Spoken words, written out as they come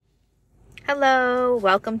Hello,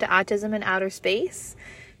 welcome to Autism in Outer Space.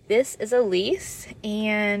 This is Elise,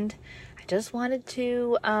 and I just wanted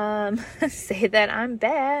to say that I'm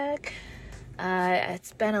back.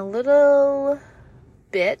 It's been a little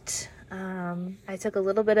bit. I took a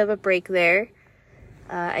little bit of a break there.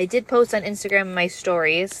 I did post on Instagram in my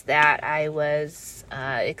stories that I was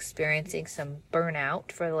experiencing some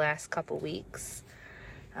burnout for the last couple weeks,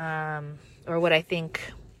 or what I think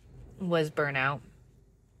was burnout.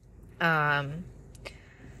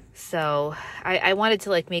 So I wanted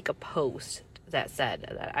to make a post that said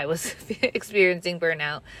that I was experiencing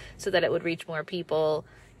burnout so that it would reach more people.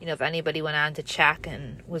 You know, if anybody went on to check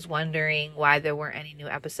and was wondering why there weren't any new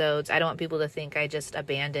episodes, I don't want people to think I just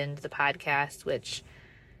abandoned the podcast, which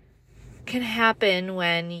can happen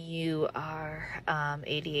when you are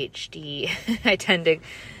ADHD. I tend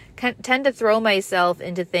to throw myself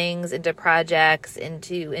into things, into projects,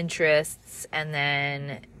 into interests, and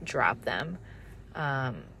then drop them.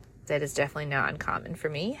 That is definitely not uncommon for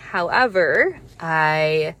me. However,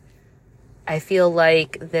 I feel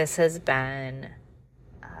like this has been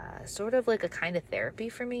sort of like a kind of therapy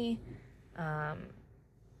for me.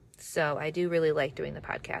 So I do really like doing the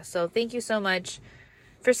podcast. So thank you so much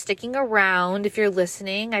for sticking around. If you're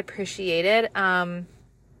listening, I appreciate it.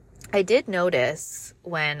 I did notice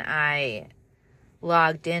when I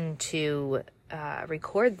logged in to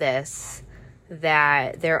record this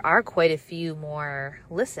that there are quite a few more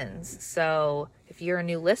listens. So if you're a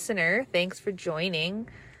new listener, thanks for joining.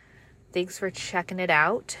 Thanks for checking it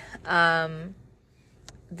out.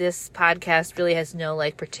 This podcast really has no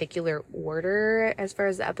particular order as far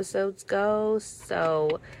as the episodes go.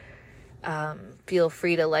 So feel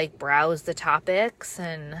free to browse the topics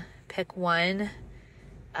and pick one.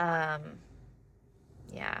 Yeah,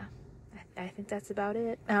 I think that's about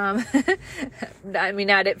it. I mean,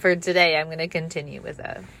 not it for today. I'm going to continue with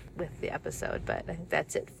the episode, but I think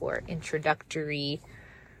that's it for introductory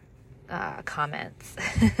comments.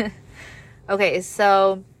 Okay,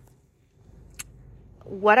 so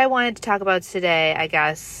what I wanted to talk about today, I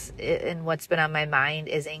guess, and what's been on my mind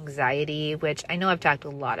is anxiety, which I know I've talked a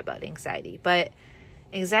lot about anxiety, but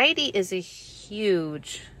anxiety is a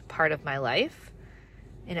huge part of my life.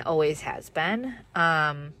 And it always has been.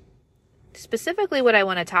 Specifically what I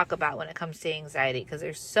want to talk about when it comes to anxiety, because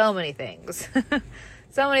there's so many things.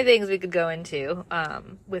 So many things we could go into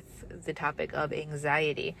with the topic of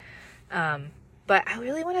anxiety. But I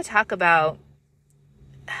really want to talk about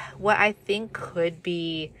what I think could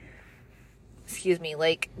be,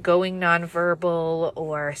 going nonverbal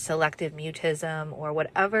or selective mutism or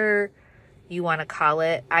whatever you want to call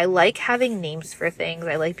it. I like having names for things.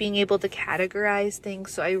 I like being able to categorize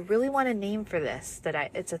things. So I really want a name for this,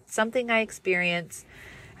 it's something I experience.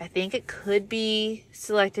 I think it could be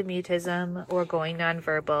selective mutism or going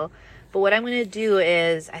nonverbal. But what I'm going to do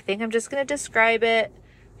is I think I'm just going to describe it,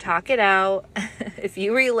 talk it out. If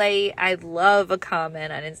you relate, I'd love a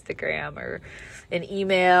comment on Instagram or an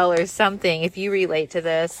email or something. If you relate to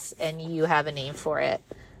this and you have a name for it,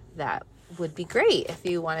 that would be great if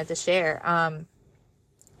you wanted to share.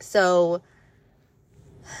 So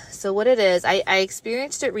what it is, I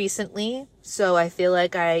experienced it recently, so I feel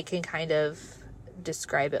like I can kind of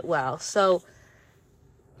describe it well. So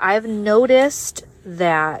I've noticed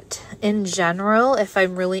that in general, if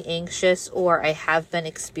I'm really anxious or I have been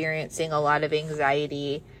experiencing a lot of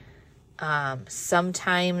anxiety,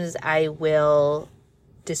 sometimes I will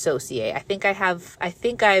dissociate. I think I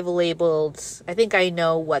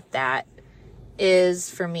know what that is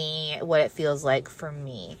for me, what it feels like for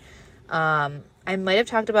me. I might have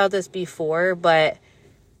talked about this before, but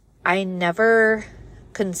I never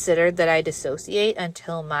considered that I dissociate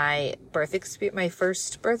until my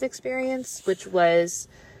first birth experience, which was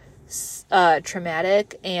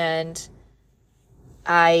traumatic, and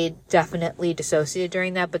I definitely dissociated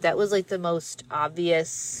during that, but that was the most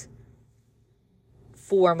obvious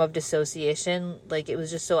form of dissociation. It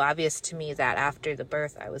was just so obvious to me that after the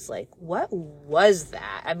birth, I was like, what was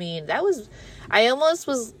that? I mean, it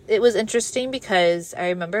was interesting because I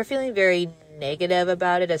remember feeling very negative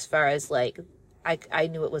about it as far as I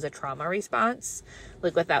knew it was a trauma response,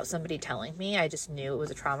 without somebody telling me, I just knew it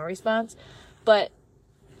was a trauma response. But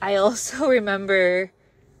I also remember,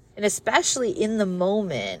 and especially in the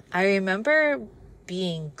moment, I remember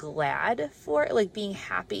being glad for it, being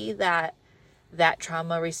happy that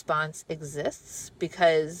trauma response exists,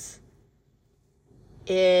 because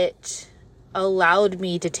it allowed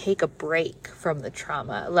me to take a break from the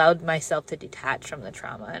trauma, allowed myself to detach from the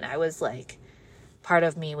trauma. And I was part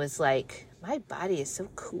of me was my body is so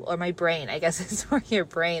cool, or my brain, I guess it's more your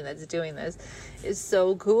brain that's doing this, is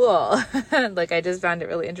so cool. Like, I just found it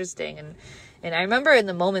really interesting. And I remember in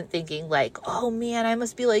the moment thinking like, oh man, I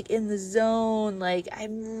must be like in the zone. Like,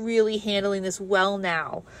 I'm really handling this well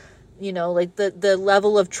now. You know, like the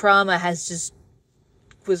level of trauma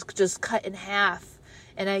was just cut in half,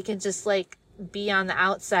 and I can just like be on the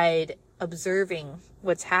outside observing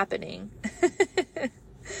what's happening.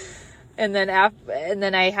 And then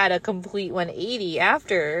I had a complete 180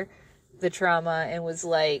 after the trauma and was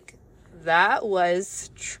like, that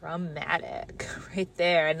was traumatic right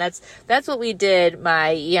there. And that's what we did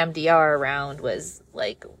my EMDR around, was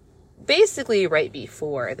like basically right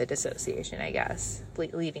before the dissociation, I guess,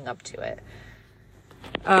 leading up to it.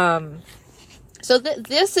 So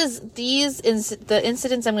the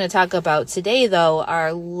incidents I'm going to talk about today, though,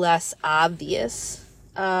 are less obvious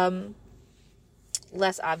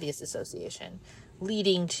dissociation,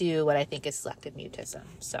 leading to what I think is selective mutism.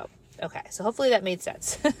 So, okay. So hopefully that made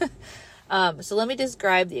sense. So let me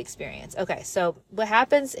describe the experience. Okay. So what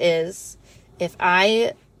happens is, if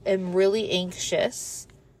I am really anxious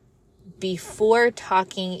before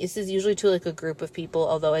talking, this is usually to like a group of people,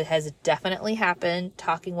 although it has definitely happened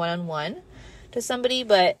talking one-on-one to somebody,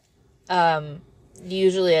 but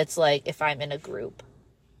usually it's like if I'm in a group,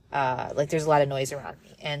 like there's a lot of noise around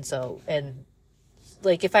me, and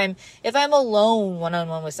like if I'm alone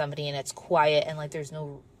one-on-one with somebody and it's quiet and like there's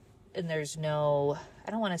no, I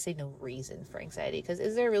don't want to say no reason for anxiety, because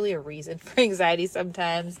is there really a reason for anxiety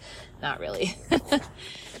sometimes? Not really.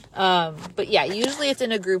 But yeah, usually it's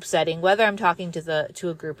in a group setting, whether I'm talking to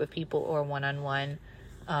a group of people or one-on-one.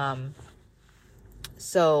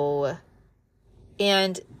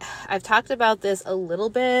 And I've talked about this a little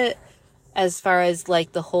bit as far as like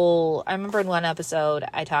I remember in one episode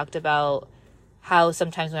I talked about how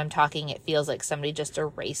sometimes when I'm talking, it feels like somebody just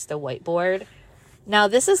erased the whiteboard. Now I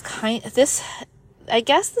guess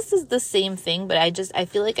this is the same thing, but I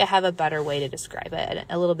feel like I have a better way to describe it,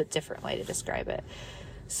 a little bit different way to describe it.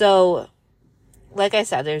 So, like I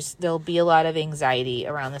said, there'll be a lot of anxiety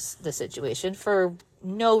around the situation for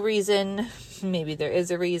no reason. Maybe there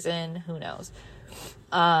is a reason, who knows.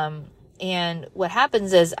 And what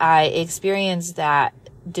happens is I experience that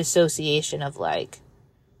dissociation of like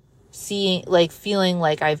feeling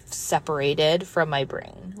like I've separated from my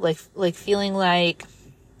brain, like feeling like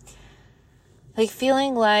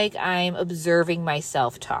I'm observing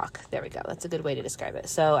myself talk. There we go. That's a good way to describe it.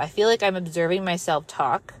 So I feel like I'm observing myself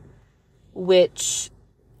talk, which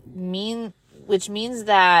means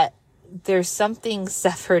that there's something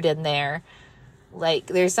separate in there. Like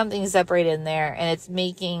there's something separated in there, and it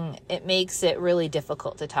makes it really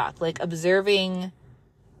difficult to talk. Like observing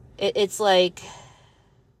it's like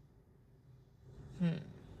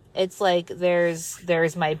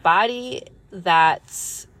there's my body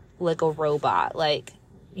that's like a robot, like,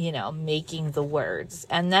 you know, making the words.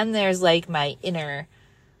 And then there's like my inner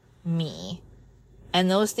me.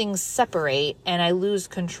 And those things separate, and I lose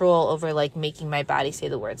control over like making my body say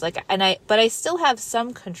the words. But I still have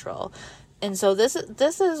some control. And so this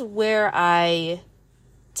is where I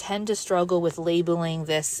tend to struggle with labeling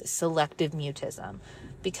this selective mutism,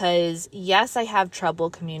 because yes, I have trouble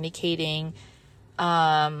communicating.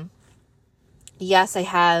 Yes, I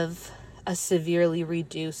have a severely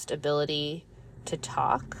reduced ability to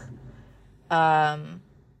talk.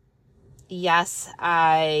 Yes,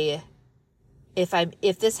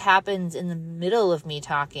 if this happens in the middle of me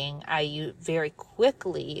talking, I very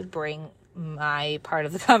quickly bring my part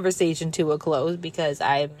of the conversation to a close, because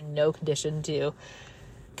I'm in no condition to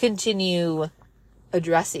continue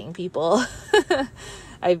addressing people.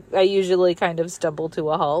 I usually kind of stumble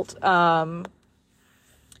to a halt.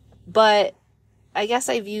 But I guess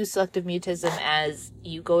I view selective mutism as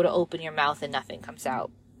you go to open your mouth and nothing comes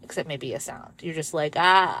out except maybe a sound. You're just like,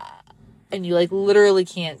 and you like literally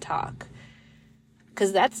can't talk.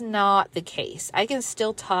 Because that's not the case. I can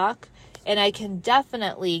still talk, and I can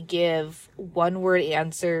definitely give one-word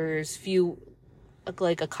answers,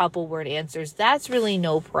 like a couple word answers. That's really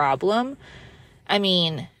no problem. I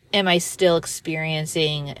mean, am I still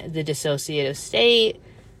experiencing the dissociative state?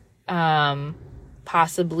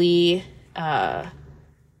 Possibly. I'm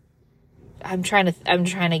trying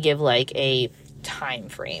to give like a time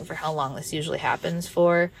frame for how long this usually happens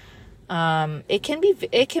for. It can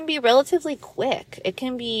be relatively quick. It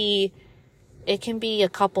can be a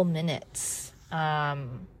couple minutes.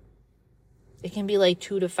 It can be like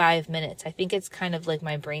 2 to 5 minutes. I think it's kind of like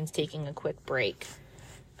my brain's taking a quick break.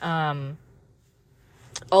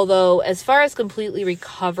 Although as far as completely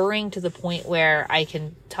recovering to the point where I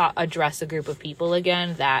can address a group of people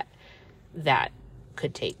again, that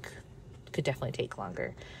could take could definitely take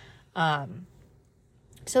longer.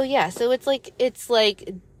 So it's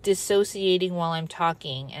like dissociating while I'm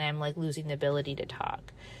talking, and I'm like losing the ability to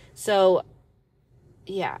talk. So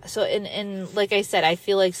yeah, so and like I said, I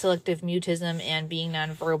feel like selective mutism and being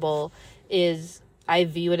nonverbal I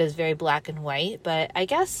view it as very black and white, but I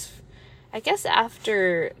guess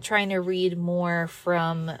after trying to read more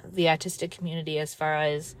from the autistic community as far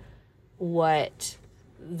as what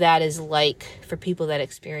that is like for people that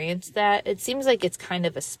experience that, it seems like it's kind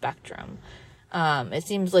of a spectrum. It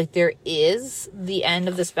seems like there is the end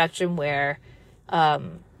of the spectrum where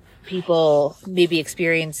people maybe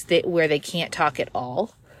experience where they can't talk at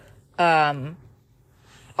all the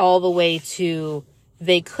way to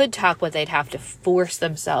they could talk, but they'd have to force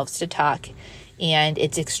themselves to talk, and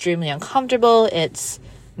it's extremely uncomfortable. It's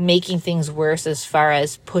making things worse as far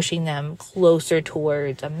as pushing them closer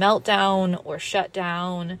towards a meltdown or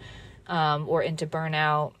shutdown, or into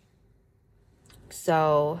burnout.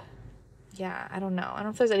 So yeah, I don't know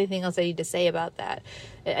if there's anything else I need to say about that.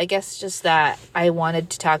 I guess just that I wanted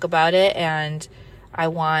to talk about it, and I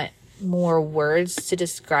want more words to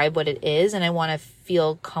describe what it is, and I want to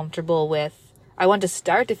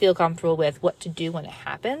start to feel comfortable with what to do when it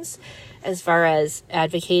happens, as far as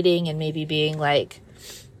advocating and maybe being like,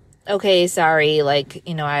 okay, sorry, like,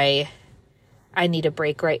 I need a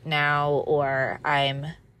break right now, or I'm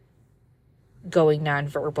going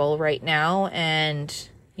nonverbal right now, and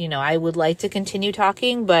I would like to continue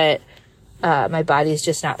talking, but my body's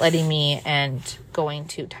just not letting me, and going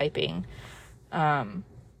to typing. Yeah,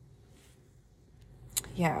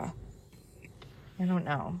 I don't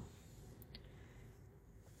know.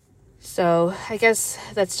 So I guess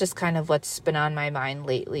that's just kind of what's been on my mind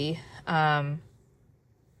lately. As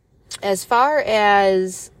far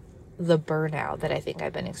as the burnout that I think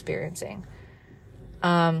I've been experiencing,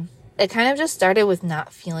 it kind of just started with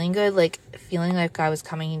not feeling good, like feeling like I was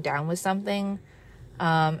coming down with something.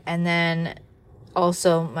 And then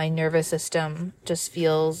also my nervous system just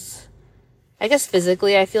feels, I guess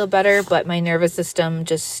physically I feel better, but my nervous system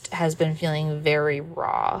just has been feeling very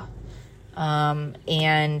raw.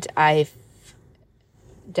 And I've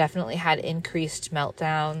definitely had increased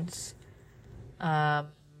meltdowns.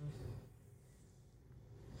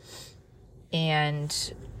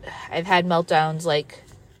 And I've had meltdowns like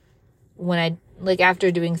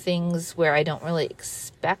after doing things where I don't really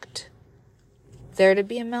expect there to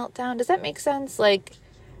be a meltdown. Does that make sense? Like,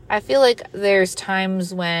 I feel like there's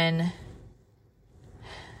times when,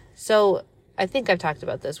 so I think I've talked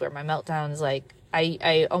about this, where my meltdowns, like,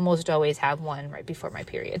 I almost always have one right before my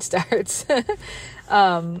period starts.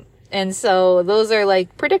 And so those are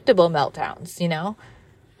like predictable meltdowns,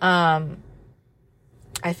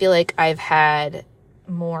 I feel like I've had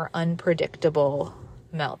more unpredictable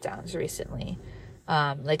meltdowns recently.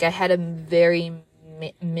 Like I had a very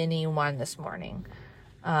mini one this morning.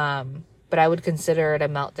 But I would consider it a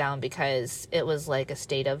meltdown because it was like a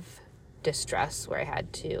state of distress where I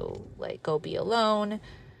had to like go be alone,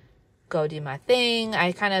 go do my thing.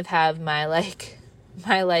 I kind of have my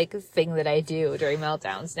thing that I do during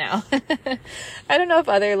meltdowns now. I don't know if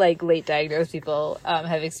other like late diagnosed people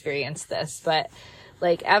have experienced this, but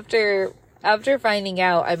like after finding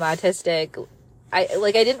out I'm autistic, I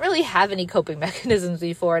didn't really have any coping mechanisms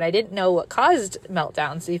before, and I didn't know what caused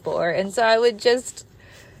meltdowns before. And so I would just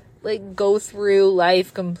like go through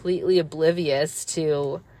life completely oblivious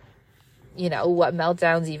to, what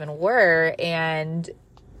meltdowns even were. And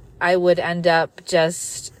I would end up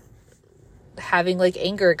just having like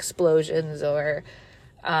anger explosions or,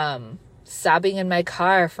 sobbing in my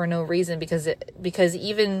car for no reason because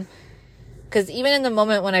even in the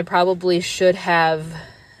moment when I probably should have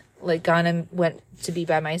like gone and went to be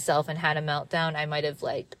by myself and had a meltdown, I might have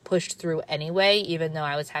like pushed through anyway, even though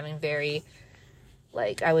I was having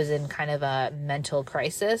I was in kind of a mental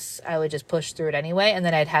crisis. I would just push through it anyway. And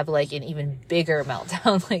then I'd have like an even bigger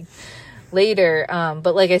meltdown like later.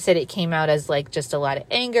 But like I said, it came out as like just a lot of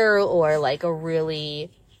anger or like a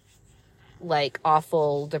really like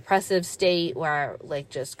awful depressive state where like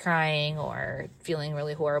just crying or feeling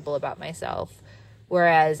really horrible about myself.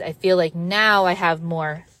 Whereas I feel like now I have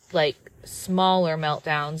more like smaller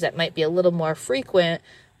meltdowns that might be a little more frequent,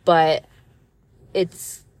 but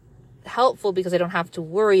it's helpful because I don't have to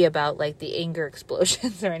worry about like the anger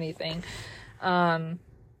explosions or anything.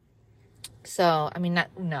 So, I mean, no,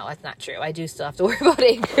 that's not true. I do still have to worry about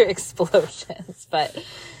anger explosions, but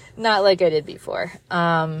not like I did before.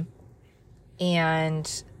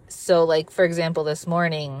 And so like, for example, this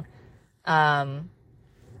morning, I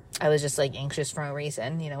was just like anxious for no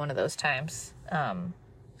reason, one of those times.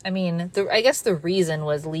 I guess the reason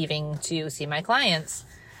was leaving to see my clients.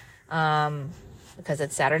 because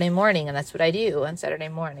it's Saturday morning and that's what I do on Saturday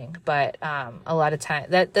morning. But a lot of time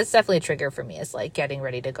that's definitely a trigger for me, is like getting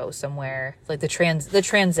ready to go somewhere, like the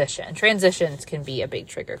transitions can be a big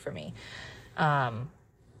trigger for me. And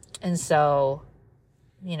so,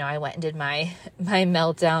 I went and did my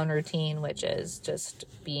meltdown routine, which is just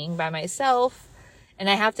being by myself. And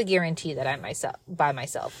I have to guarantee that I'm by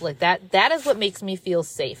myself. Like that is what makes me feel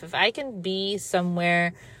safe. If I can be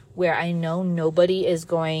somewhere where I know nobody is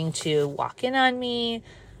going to walk in on me,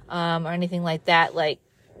 or anything like that, like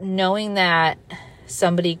knowing that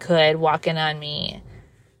somebody could walk in on me,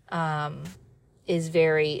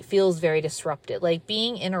 feels very disrupted. Like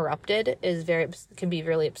being interrupted can be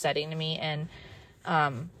really upsetting to me. And,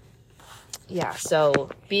 so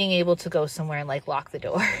being able to go somewhere and like lock the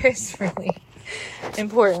door is really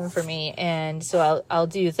important for me. And so I'll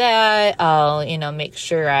do that. I'll, make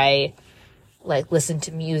sure I like listen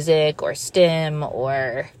to music or stim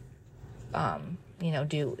or,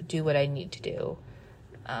 do what I need to do,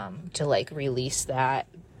 to like release that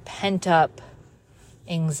pent up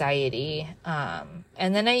anxiety. And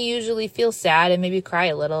then I usually feel sad and maybe cry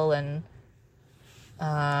a little, and,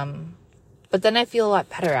 but then I feel a lot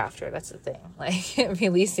better after. That's the thing. Like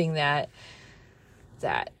releasing that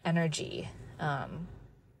energy,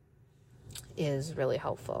 is really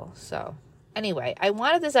helpful. So anyway, I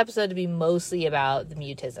wanted this episode to be mostly about the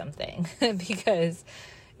mutism thing because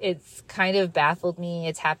it's kind of baffled me.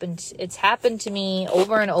 It's happened to me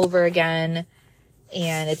over and over again.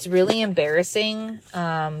 And it's really embarrassing,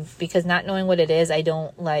 because not knowing what it is, I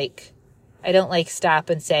don't stop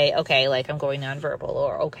and say, okay, like I'm going nonverbal,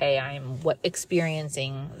 or okay, I'm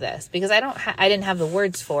experiencing this, because I didn't have the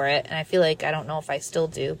words for it. And I feel like, I don't know if I still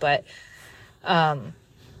do, but,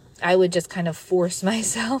 I would just kind of force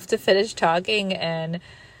myself to finish talking. And,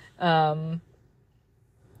 a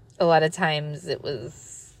lot of times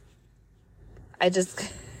I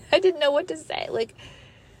didn't know what to say. Like,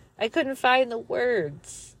 I couldn't find the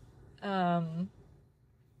words. I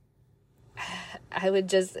would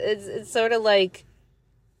just, it's sort of like,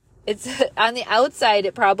 it's on the outside,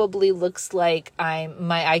 it probably looks like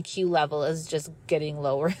my IQ level is just getting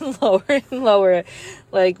lower and lower and lower,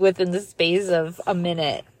 like within the space of a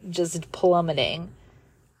minute, just plummeting.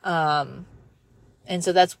 And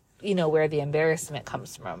so that's, where the embarrassment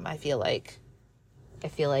comes from. I feel like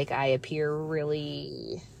I appear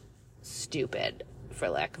really stupid, for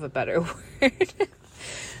lack of a better word.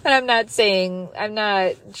 And I'm not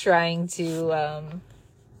trying to,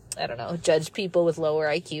 judge people with lower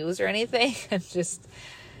IQs or anything.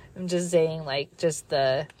 I'm just saying, like,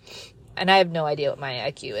 and I have no idea what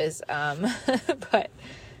my IQ is. But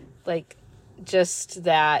like, just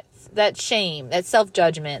that shame, that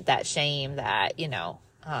self-judgment, that shame, that,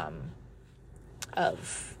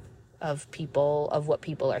 of people, of what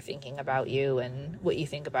people are thinking about you and what you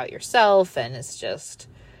think about yourself. And it's just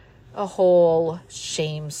a whole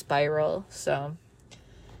shame spiral. So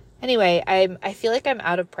anyway, I feel like I'm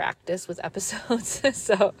out of practice with episodes.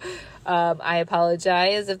 So, I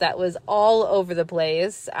apologize if that was all over the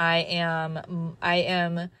place. I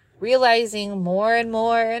am realizing more and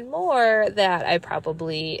more and more that I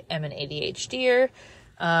probably am an ADHDer.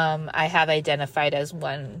 I have identified as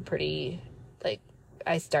one pretty, like,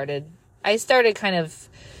 I started kind of,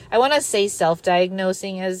 I want to say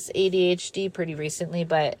self-diagnosing as ADHD pretty recently,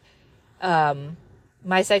 but,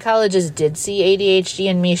 my psychologist did see ADHD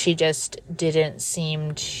in me. She just didn't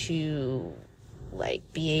seem to like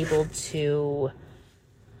be able to,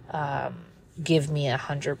 give me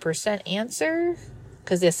 100% answer,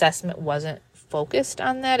 because the assessment wasn't focused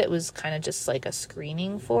on that. It was kind of just like a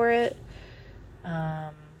screening for it.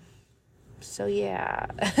 So yeah,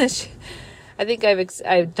 I think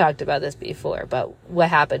I've talked about this before, but what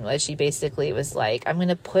happened was she basically was like, I'm going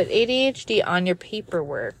to put ADHD on your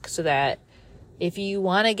paperwork so that if you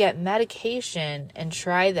want to get medication and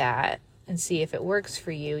try that and see if it works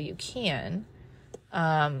for you, you can.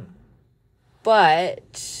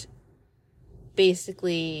 But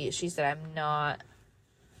basically she said, I'm not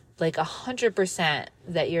like 100%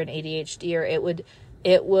 that you're an ADHD, or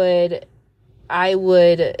I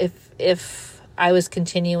would, if I was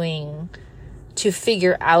continuing to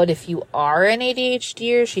figure out if you are an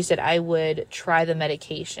ADHD, she said, I would try the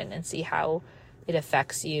medication and see how it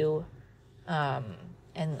affects you.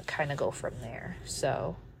 And kind of go from there.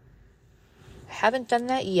 So I haven't done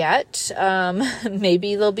that yet.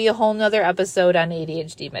 Maybe there'll be a whole nother episode on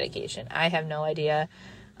ADHD medication. I have no idea.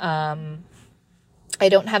 I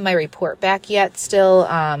don't have my report back yet still.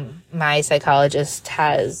 My psychologist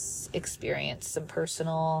has experienced some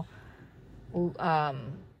personal,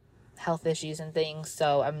 health issues and things.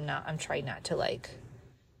 So I'm trying not to like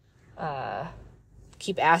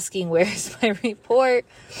keep asking where's my report.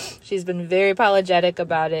 She's been very apologetic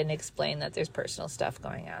about it and explained that there's personal stuff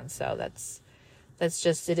going on. So that's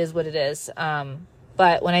just, it is what it is.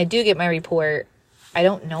 But when I do get my report, I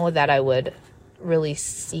don't know that I would really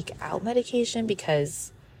seek out medication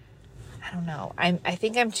because I don't know. I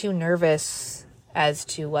think I'm too nervous as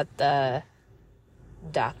to what the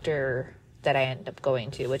doctor that I end up going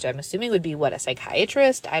to, which I'm assuming would be a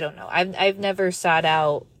psychiatrist. I don't know. I've never sought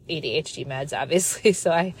out ADHD meds, obviously,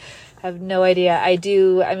 so I have no idea. I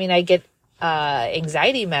get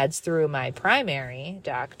anxiety meds through my primary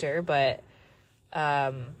doctor, but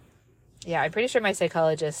I'm pretty sure my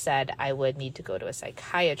psychologist said I would need to go to a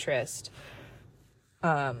psychiatrist.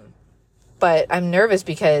 But I'm nervous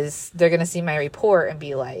because they're going to see my report and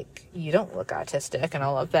be like, you don't look autistic and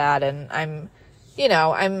all of that. And I'm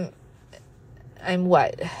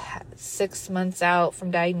what, 6 months out from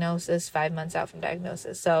diagnosis, 5 months out from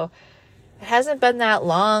diagnosis. So it hasn't been that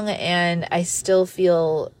long and I still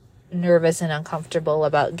feel nervous and uncomfortable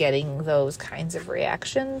about getting those kinds of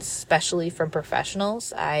reactions, especially from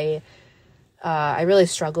professionals. I really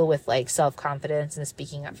struggle with like self-confidence and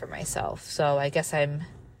speaking up for myself. So I guess I'm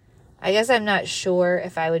not sure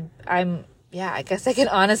if I guess I can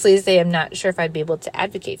honestly say I'm not sure if I'd be able to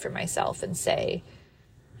advocate for myself and say,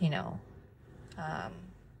 no,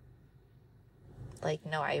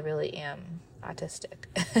 I really am autistic.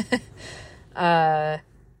 I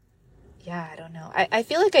don't know. I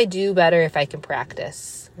feel like I do better if I can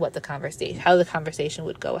practice how the conversation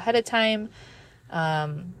would go ahead of time.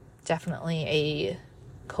 Definitely a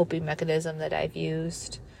coping mechanism that I've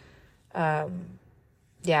used. My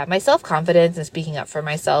self-confidence and speaking up for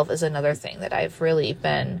myself is another thing that I've really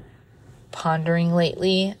been pondering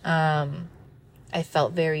lately. I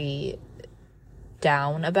felt very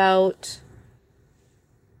down about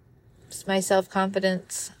my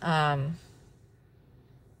self-confidence.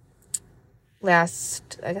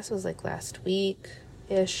 Last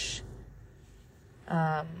week-ish.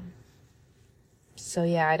 I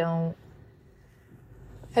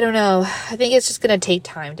don't know. I think it's just going to take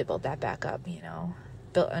time to build that back up,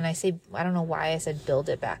 And I don't know why I said build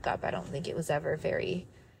it back up. I don't think it was ever very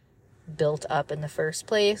built up in the first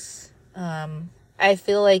place. I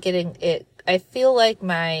feel like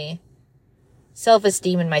my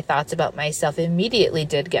self-esteem and my thoughts about myself immediately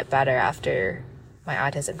did get better after my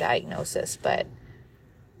autism diagnosis, but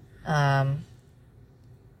I'm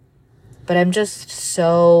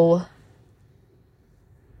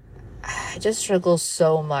I just struggle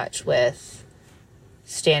so much with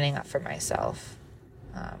standing up for myself.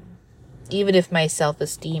 Even if my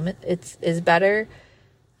self-esteem is better,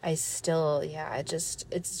 I still, it's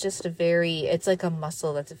like a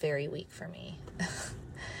muscle that's very weak for me.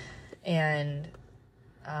 And,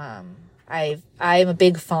 I'm a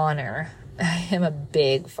big fawner. I am a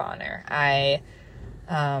big fawner. I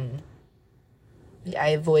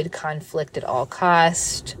avoid conflict at all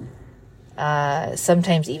cost.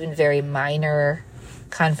 Sometimes even very minor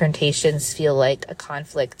confrontations feel like a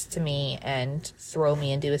conflict to me and throw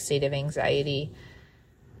me into a state of anxiety.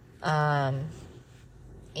 And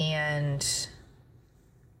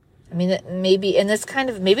maybe this kind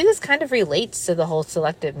of relates to the whole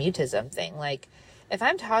selective mutism thing. Like, if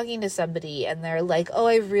I'm talking to somebody and they're like, oh,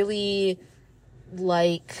 I really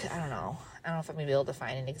like, I don't know if I'm going to be able to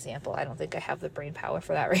find an example. I don't think I have the brain power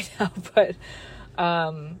for that right now, but,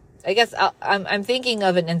 I guess I'm thinking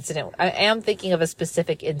of an incident. I am thinking of a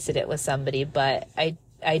specific incident with somebody, but I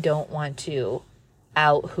don't want to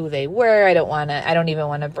out who they were. I don't even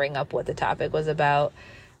want to bring up what the topic was about.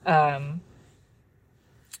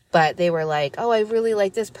 But they were like, oh, I really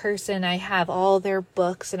like this person. I have all their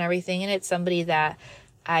books and everything. And it's somebody that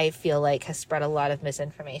I feel like has spread a lot of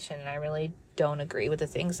misinformation. And I really don't agree with the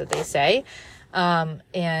things that they say.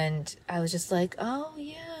 And I was just like, oh,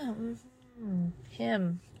 yeah,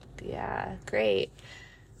 him. Yeah, great.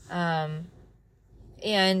 And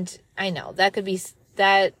I know that could be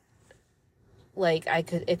that, like,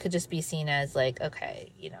 it could just be seen as like,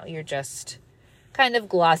 okay, you're just kind of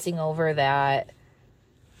glossing over that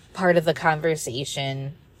part of the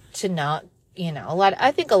conversation to not,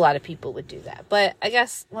 I think a lot of people would do that. But I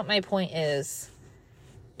guess what my point is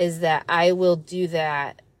that I will do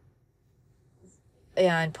that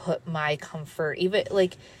and put my comfort,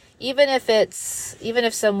 even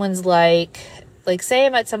if someone's like say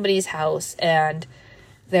I'm at somebody's house and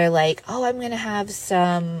they're like, oh, I'm going to have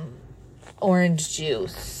some orange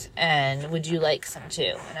juice and would you like some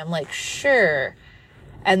too? And I'm like, sure.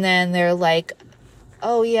 And then they're like,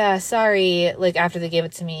 oh yeah, sorry. Like, after they gave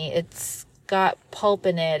it to me, it's got pulp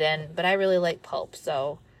in it but I really like pulp.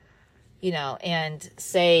 So, and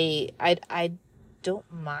say, I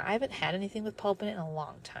don't mind. I haven't had anything with pulp in it in a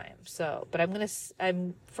long time. So, but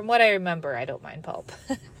from what I remember, I don't mind pulp,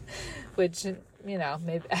 which, maybe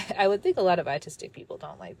I would think a lot of autistic people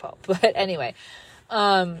don't like pulp, but anyway,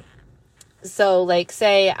 so like,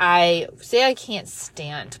 say I can't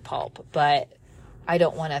stand pulp, but I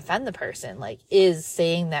don't want to offend the person. Like, is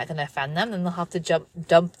saying that going to offend them? Then they'll have to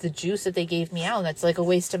dump the juice that they gave me out. And that's like a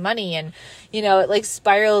waste of money. And, it like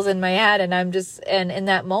spirals in my head. And and in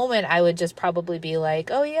that moment, I would just probably be like,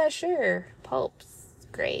 oh yeah, sure. Pulp's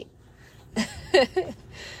great.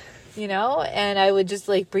 And I would just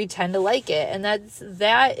like pretend to like it. And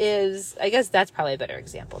that is, I guess that's probably a better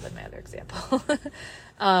example than my other example.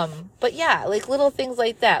 But yeah, like little things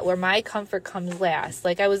like that where my comfort comes last.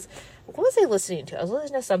 Like what was I listening to? I was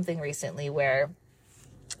listening to something recently where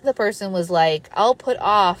the person was like, I'll put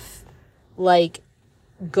off like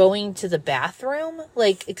going to the bathroom,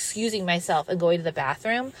 like excusing myself and going to the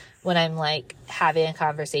bathroom when I'm like having a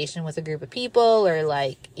conversation with a group of people or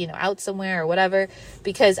like, out somewhere or whatever,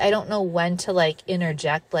 because I don't know when to like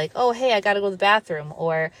interject, like, oh, hey, I got to go to the bathroom,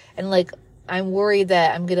 and like, I'm worried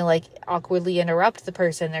that I'm going to like awkwardly interrupt the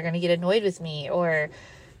person. They're going to get annoyed with me, or,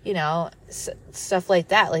 stuff like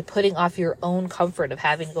that, like putting off your own comfort of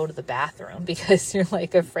having to go to the bathroom because you're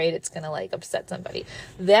like afraid it's going to like upset somebody.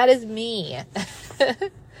 That is me.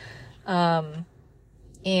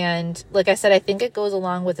 And like I said, I think it goes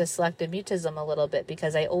along with the selective mutism a little bit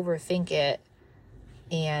because I overthink it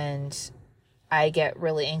and I get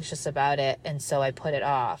really anxious about it. And so I put it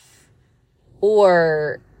off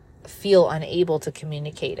or feel unable to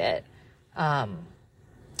communicate it.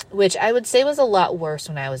 Which I would say was a lot worse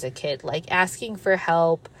when I was a kid, like asking for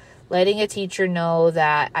help, letting a teacher know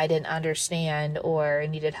that I didn't understand or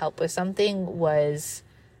needed help with something was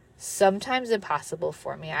sometimes impossible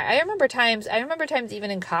for me. I remember times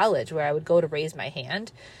even in college where I would go to raise my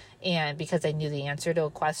hand and because I knew the answer to a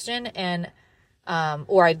question and,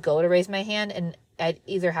 or I'd go to raise my hand and I'd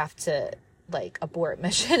either have to like abort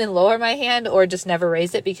mission and lower my hand or just never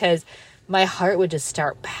raise it because my heart would just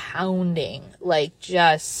start pounding, like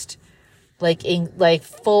just like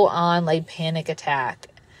full on like panic attack,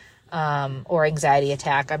 or anxiety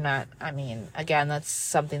attack. Again, that's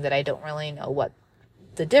something that I don't really know what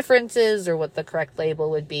the difference is or what the correct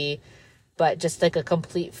label would be, but just like a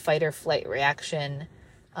complete fight or flight reaction.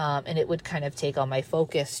 And it would kind of take all my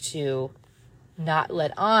focus to not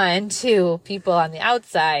let on to people on the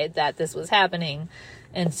outside that this was happening.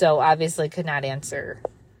 And so obviously could not answer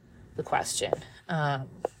the question.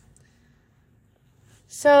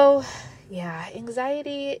 So yeah,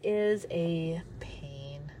 anxiety is a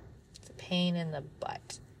pain. It's a pain in the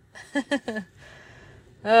butt.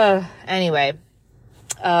 Anyway,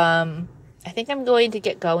 I think I'm going to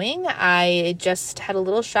get going. I just had a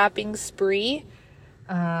little shopping spree.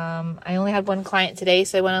 I only had one client today,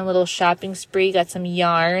 so I went on a little shopping spree, got some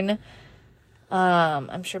yarn.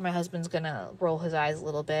 I'm sure my husband's gonna roll his eyes a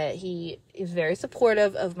little bit. He is very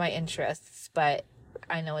supportive of my interests, but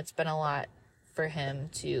I know it's been a lot for him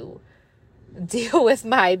to deal with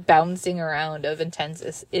my bouncing around of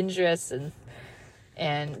intense interests and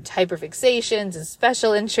hyperfixations and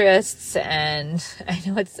special interests, and I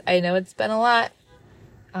know it's been a lot.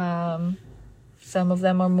 Some of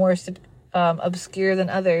them are more obscure than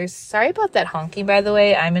others. Sorry about that honking, by the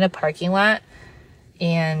way. I'm in a parking lot,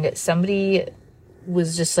 and somebody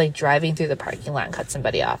was just like driving through the parking lot and cut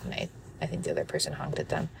somebody off, and I think the other person honked at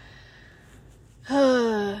them.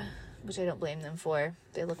 Which I don't blame them for.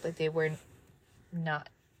 They looked like they were not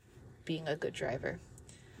being a good driver.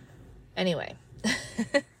 Anyway.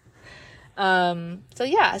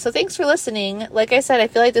 So thanks for listening. Like I said, I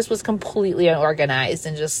feel like this was completely unorganized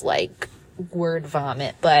and just like word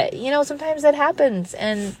vomit, but sometimes that happens.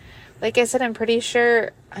 And like I said, I'm pretty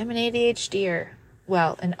sure I'm an ADHDer.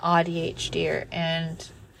 Well, an ADHDer, and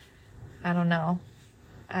I don't know.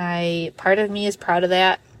 Part of me is proud of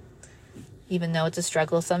that, even though it's a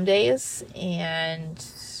struggle some days. And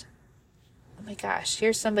oh my gosh,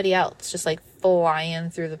 here's somebody else just like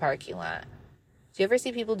flying through the parking lot. Do you ever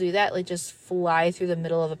see people do that? Like just fly through the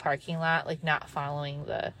middle of a parking lot, like not following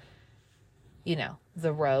the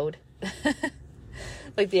road.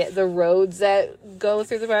 Like the roads that go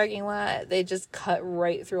through the parking lot, they just cut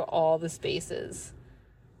right through all the spaces.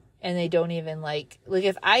 And they don't even like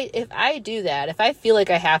if I do that, if I feel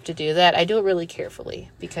like I have to do that, I do it really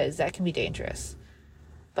carefully because that can be dangerous.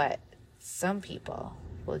 But some people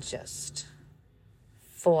will just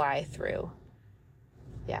fly through.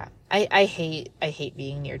 Yeah. I hate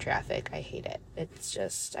being near traffic. I hate it. It's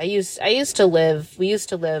just, we used to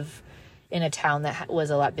live in a town that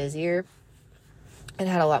was a lot busier. it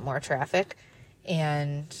had a lot more traffic,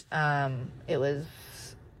 and it was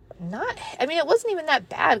not, I mean, it wasn't even that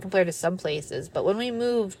bad compared to some places, but when we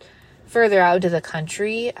moved further out into the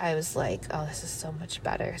country, I was like, oh, this is so much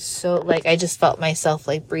better. So, like, I just felt myself,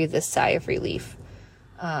 like, breathe this sigh of relief.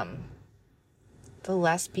 The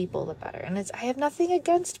less people, the better. And I have nothing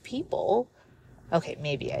against people. Okay,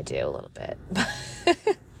 maybe I do a little bit.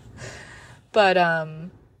 But, I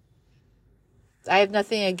have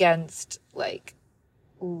nothing against, like,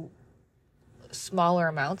 smaller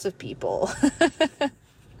amounts of people.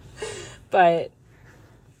 But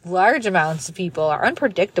large amounts of people are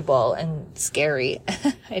unpredictable and scary.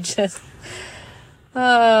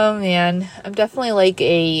 Oh man, I'm definitely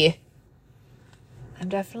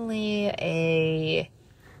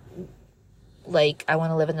like, I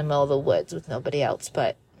want to live in the middle of the woods with nobody else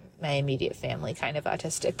but my immediate family kind of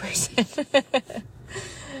autistic person.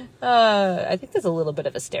 I think there's a little bit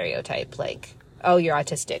of a stereotype, like, oh, you're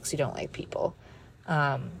autistic, so you don't like people.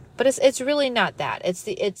 But it's really not that. It's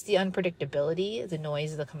the unpredictability, the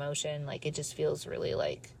noise, the commotion. Like, it just feels really,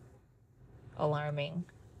 like, alarming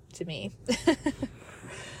to me.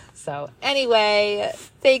 So anyway,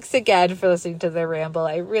 thanks again for listening to the ramble.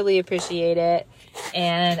 I really appreciate it.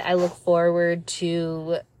 And I look forward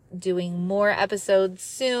to doing more episodes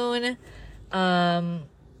soon.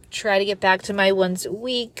 Try to get back to my once a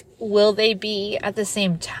week. Will they be at the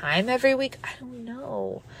same time every week? I don't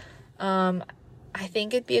know. I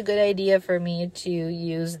think it'd be a good idea for me to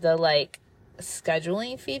use the, like,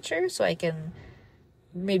 scheduling feature so I can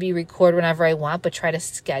maybe record whenever I want, but try to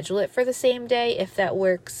schedule it for the same day if that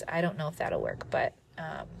works. I don't know if that'll work, but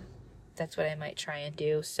that's what I might try and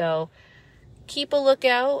do. So keep a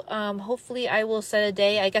lookout. Hopefully I will set a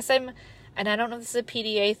day. I guess and I don't know if this is a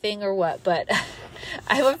PDA thing or what, but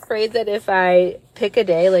I'm afraid that if I pick a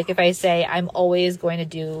day, like if I say I'm always going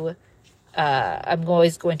to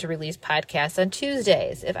release podcasts on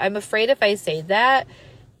Tuesdays. I'm afraid if I say that,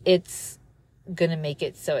 it's going to make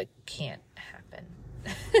it so it can't happen.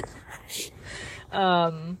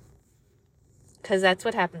 Cause that's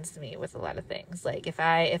what happens to me with a lot of things. Like if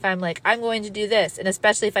I'm like, I'm going to do this, and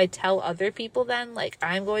especially if I tell other people then, like,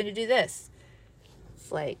 I'm going to do this,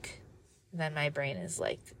 it's like, then my brain is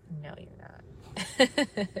like, no, you're not.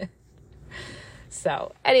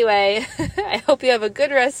 So anyway, I hope you have a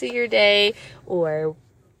good rest of your day or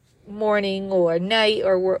morning or night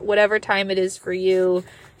or whatever time it is for you.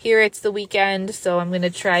 Here it's the weekend, so I'm going to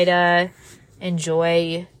try to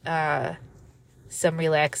enjoy some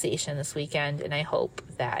relaxation this weekend, and I hope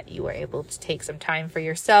that you are able to take some time for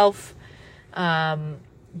yourself,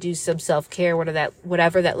 do some self-care,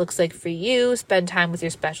 whatever that looks like for you. Spend time with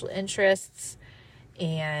your special interests,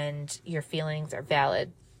 and your feelings are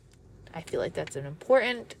valid. I feel like that's an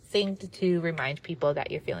important thing to remind people,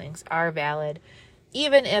 that your feelings are valid,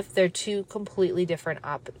 even if they're two completely different,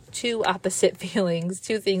 two opposite feelings.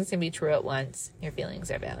 Two things can be true at once. Your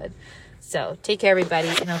feelings are valid. So take care, everybody,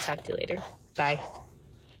 and I'll talk to you later. Bye.